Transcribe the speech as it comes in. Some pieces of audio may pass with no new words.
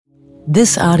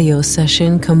This audio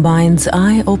session combines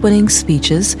eye-opening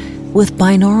speeches with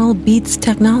binaural beats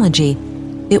technology.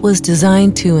 It was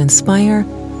designed to inspire,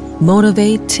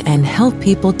 motivate, and help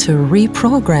people to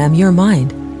reprogram your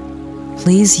mind.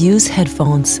 Please use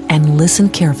headphones and listen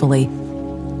carefully.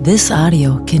 This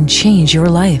audio can change your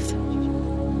life.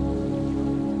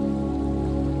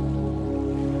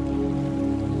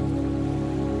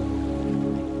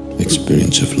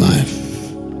 Experience of life,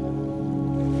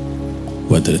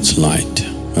 whether it's light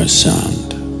or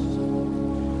sound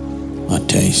or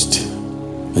taste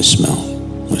or smell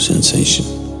or sensation,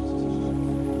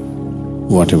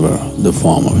 whatever the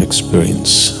form of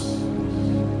experience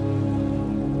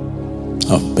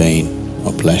of pain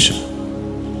or pleasure,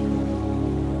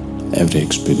 every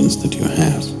experience that you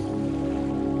have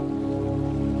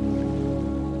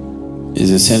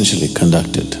is essentially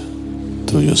conducted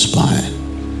through your spine.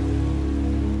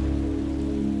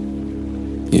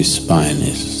 Your spine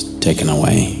is taken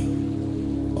away,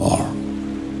 or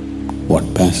what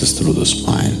passes through the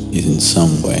spine is in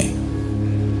some way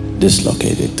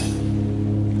dislocated.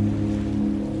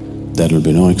 There will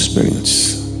be no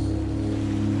experience.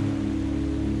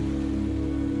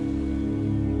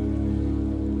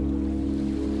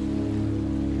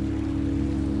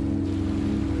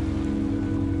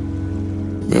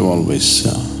 We've always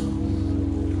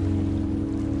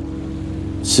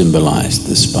symbolized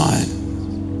the spine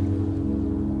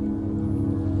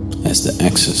as the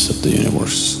axis of the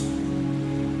universe,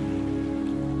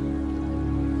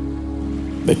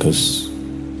 because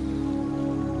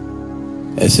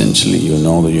essentially you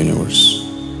know the universe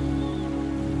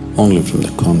only from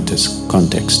the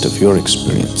context of your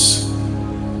experience.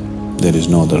 There is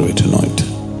no other way to know it.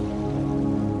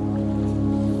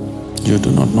 You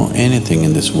do not know anything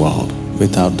in this world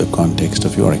without the context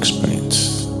of your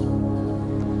experience.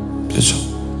 That's all.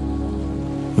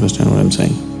 You understand what I'm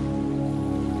saying?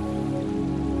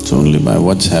 It's only by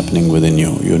what's happening within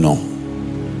you, you know,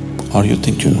 or you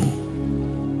think you know.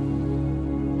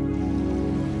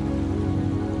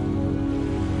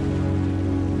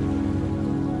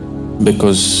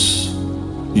 Because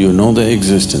you know the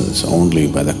existence only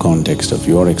by the context of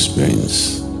your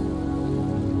experience,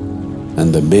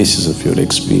 and the basis of your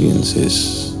experience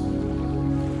is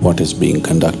what is being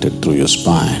conducted through your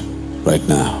spine right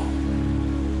now.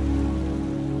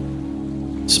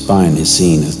 Spine is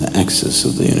seen as the axis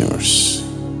of the universe.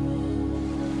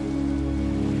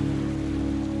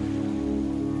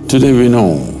 Today we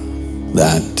know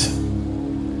that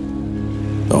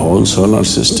the whole solar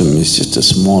system is just a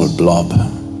small blob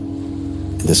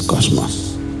in this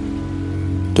cosmos.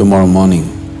 Tomorrow morning,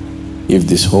 if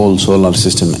this whole solar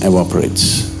system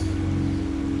evaporates,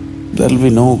 there will be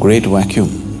no great vacuum,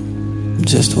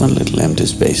 just one little empty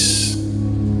space.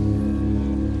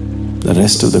 The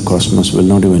rest of the cosmos will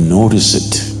not even notice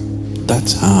it.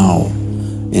 That's how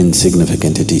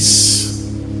insignificant it is.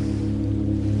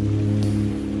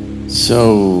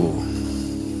 So,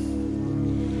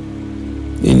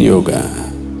 in yoga,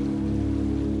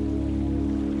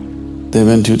 they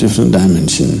went to a different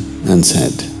dimension and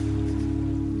said,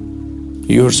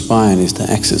 your spine is the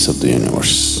axis of the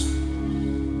universe.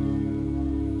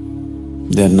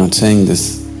 They are not saying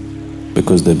this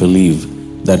because they believe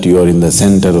that you are in the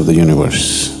center of the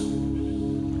universe,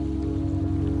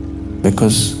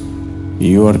 because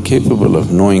you are capable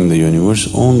of knowing the universe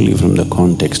only from the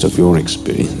context of your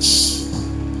experience,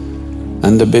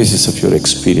 and the basis of your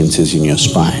experience is in your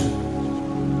spine.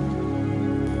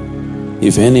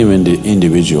 If any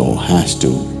individual has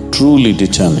to truly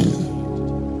determine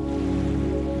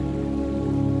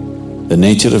the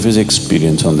nature of his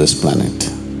experience on this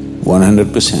planet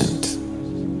 100%,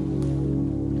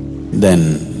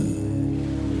 then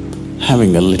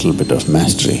having a little bit of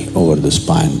mastery over the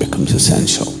spine becomes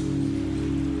essential.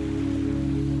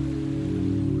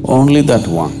 Only that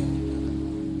one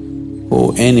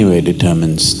who anyway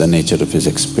determines the nature of his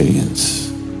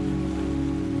experience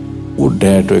would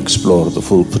dare to explore the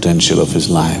full potential of his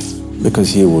life, because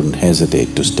he wouldn't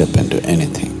hesitate to step into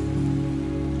anything.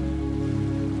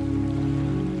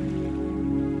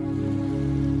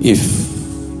 If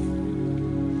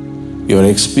your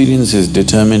experience is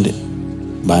determined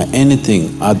by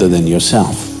anything other than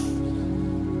yourself,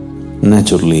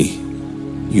 naturally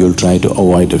you'll try to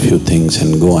avoid a few things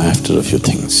and go after a few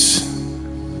things.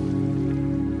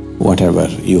 Whatever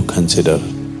you consider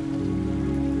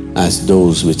as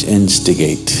those which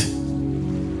instigate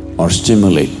or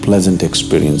stimulate pleasant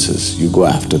experiences, you go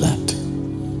after that.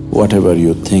 Whatever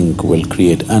you think will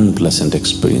create unpleasant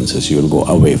experiences, you'll go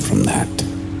away from that.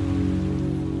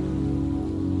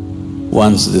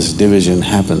 Once this division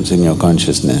happens in your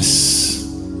consciousness,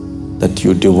 that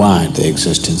you divide the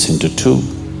existence into two.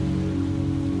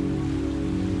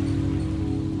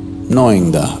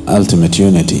 Knowing the ultimate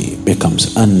unity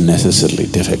becomes unnecessarily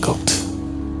difficult.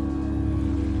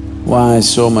 Why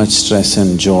so much stress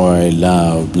and joy,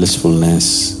 love,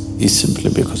 blissfulness is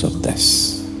simply because of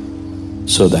this,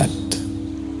 so that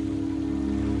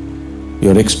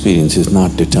your experience is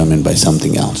not determined by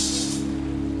something else.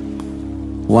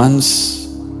 Once,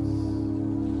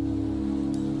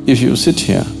 if you sit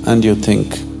here and you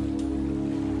think,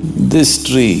 this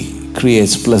tree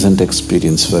creates pleasant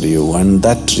experience for you and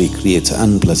that tree creates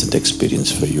unpleasant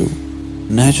experience for you,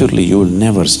 naturally you will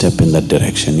never step in that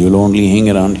direction, you'll only hang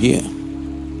around here.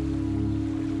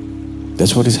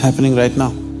 That's what is happening right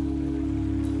now.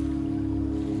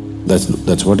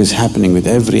 That's what is happening with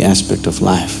every aspect of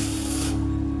life.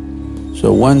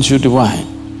 So once you divide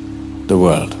the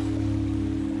world,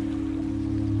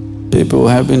 people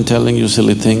have been telling you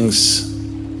silly things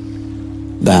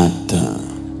that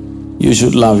you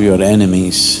should love your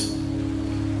enemies.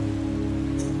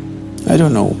 I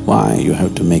don't know why you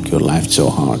have to make your life so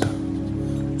hard.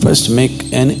 First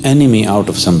make an enemy out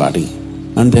of somebody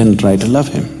and then try to love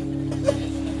him.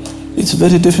 It's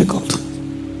very difficult.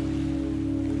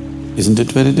 Isn't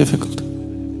it very difficult?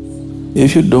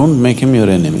 If you don't make him your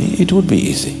enemy, it would be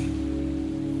easy.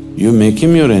 You make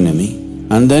him your enemy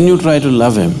and then you try to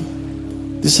love him.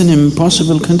 This is an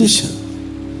impossible condition.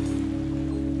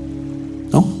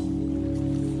 No?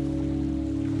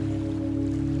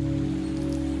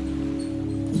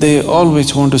 They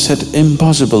always want to set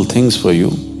impossible things for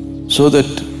you so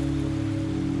that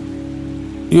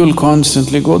you'll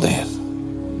constantly go there.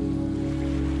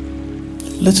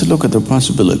 Let's look at the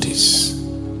possibilities.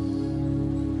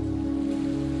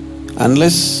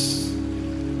 Unless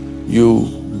you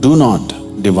do not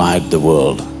divide the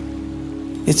world,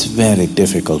 it's very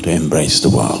difficult to embrace the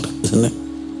world, isn't it?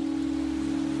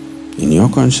 In your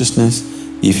consciousness,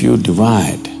 if you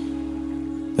divide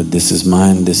that this is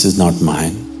mine, this is not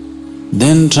mine,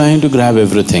 then trying to grab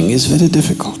everything is very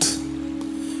difficult.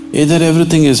 Either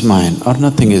everything is mine or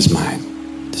nothing is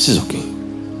mine. This is okay.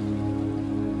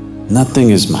 Nothing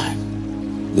is mine.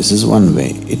 This is one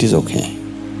way, it is okay.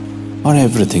 Or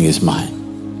everything is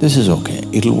mine. This is okay,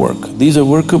 it'll work. These are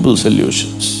workable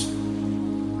solutions.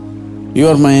 You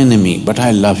are my enemy, but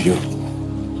I love you.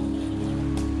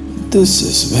 This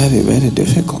is very, very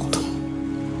difficult.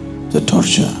 It's a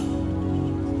torture.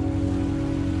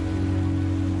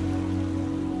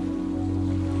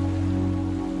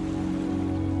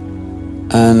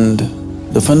 And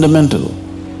the fundamental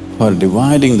for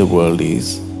dividing the world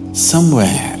is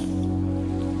somewhere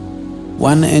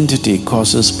one entity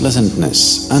causes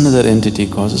pleasantness, another entity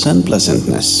causes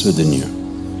unpleasantness within you.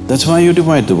 That's why you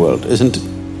divide the world, isn't it?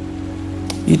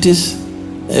 It is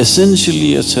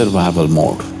essentially a survival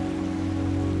mode.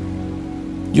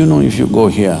 You know if you go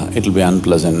here, it'll be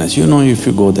unpleasantness, you know if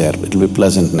you go there, it'll be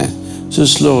pleasantness. So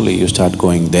slowly you start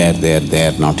going there,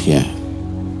 not here.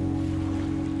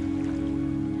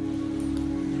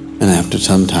 And after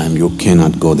some time you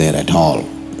cannot go there at all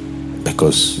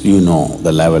because you know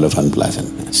the level of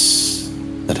unpleasantness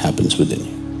that happens within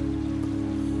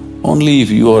you. Only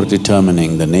if you are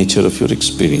determining the nature of your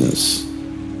experience,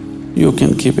 you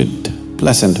can keep it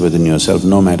pleasant within yourself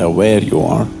no matter where you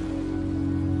are.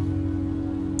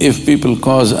 If people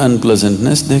cause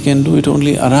unpleasantness, they can do it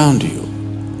only around you,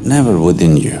 never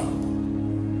within you.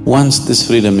 Once this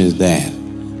freedom is there,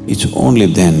 it's only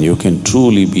then you can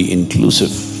truly be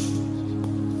inclusive.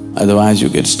 Otherwise you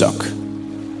get stuck.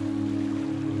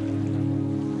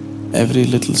 Every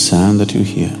little sound that you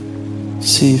hear,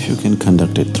 see if you can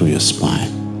conduct it through your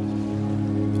spine.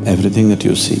 Everything that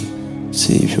you see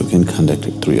if you can conduct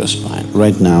it through your spine.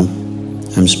 Right now,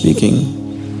 I'm speaking.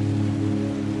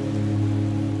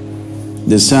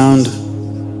 The sound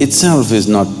itself is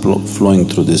not flowing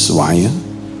through this wire,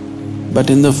 but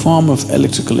in the form of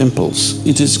electrical impulse,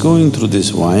 it is going through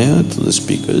this wire, through the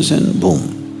speakers and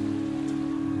boom.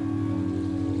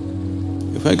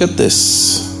 If I get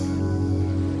this,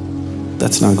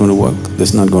 that's not going to work, this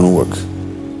is not going to work.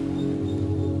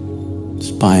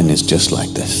 Spine is just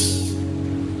like this.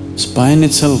 Spine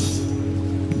itself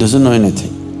doesn't know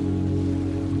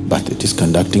anything, but it is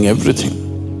conducting everything.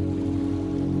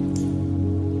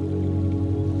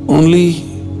 Only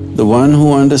the one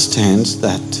who understands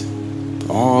that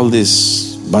all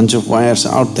this bunch of wires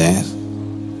out there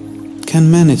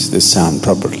can manage this sound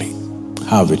properly,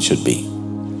 how it should be.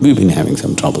 We've been having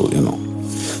some trouble, you know,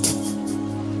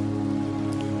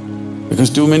 because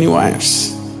too many wires.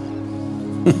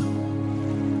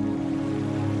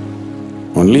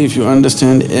 Only if you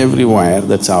understand every wire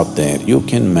that's out there, you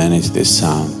can manage this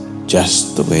sound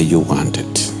just the way you want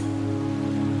it.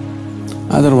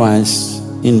 Otherwise,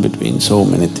 in between so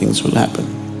many things will happen.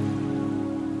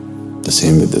 The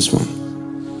same with this one.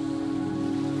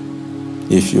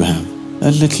 If you have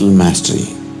a little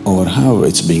mastery over how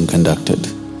it's being conducted,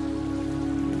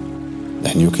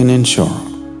 then you can ensure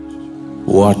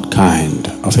what kind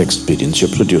of experience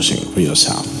you're producing for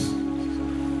yourself.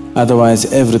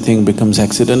 Otherwise, everything becomes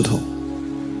accidental.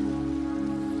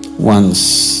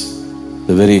 Once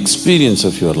the very experience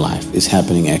of your life is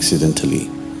happening accidentally,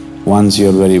 once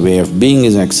your very way of being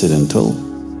is accidental,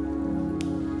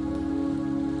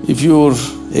 if you're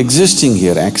existing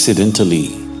here accidentally,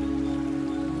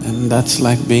 then that's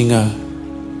like being a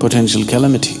potential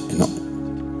calamity, you know.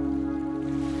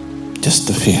 Just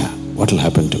the fear, what'll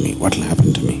happen to me, what'll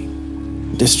happen to me,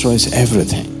 destroys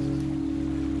everything.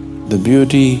 The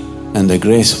beauty and the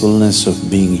gracefulness of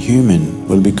being human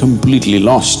will be completely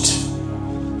lost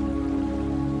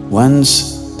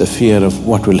once the fear of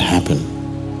what will happen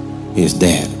is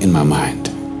there in my mind.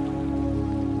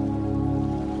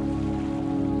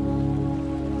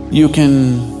 You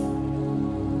can…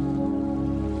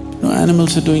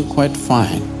 animals are doing quite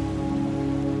fine.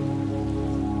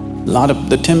 Lot of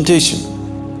the temptation.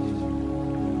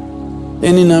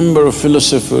 Any number of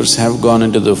philosophers have gone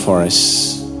into the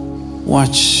forests.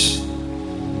 Watch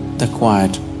the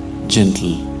quiet,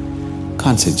 gentle,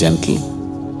 can't say gentle,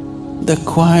 the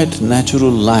quiet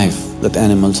natural life that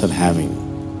animals are having.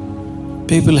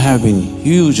 People have been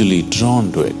hugely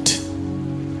drawn to it,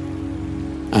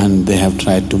 and they have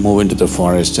tried to move into the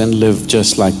forest and live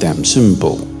just like them,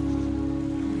 simple.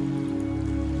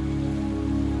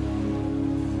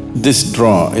 This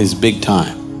draw is big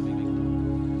time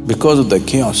because of the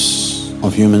chaos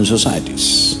of human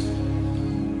societies.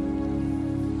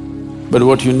 But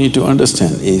what you need to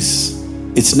understand is,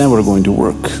 it's never going to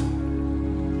work,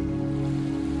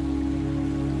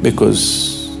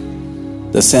 because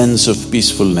the sense of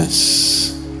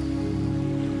peacefulness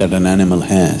that an animal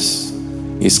has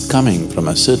is coming from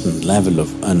a certain level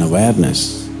of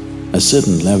unawareness, a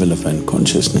certain level of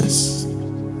unconsciousness.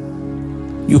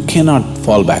 You cannot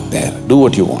fall back there, do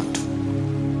what you want.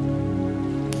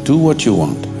 Do what you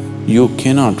want. You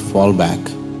cannot fall back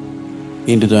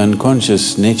into the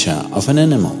unconscious nature of an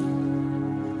animal.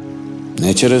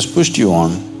 Nature has pushed you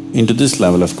on into this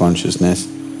level of consciousness.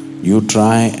 You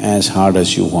try as hard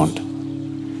as you want.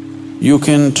 You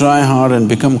can try hard and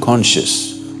become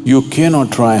conscious. You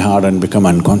cannot try hard and become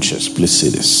unconscious, please see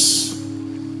this.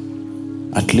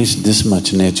 At least this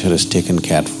much nature has taken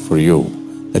care for you,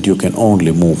 that you can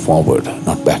only move forward,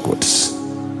 not backwards.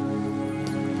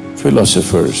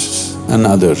 Philosophers and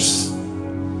others,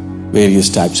 various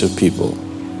types of people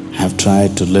have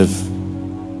tried to live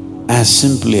as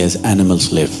simply as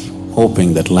animals live,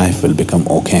 hoping that life will become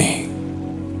okay,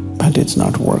 but it's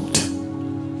not worked.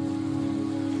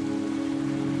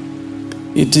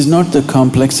 It is not the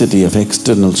complexity of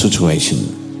external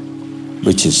situation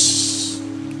which is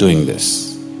doing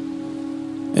this.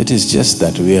 It is just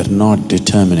that we are not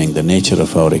determining the nature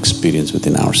of our experience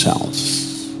within ourselves.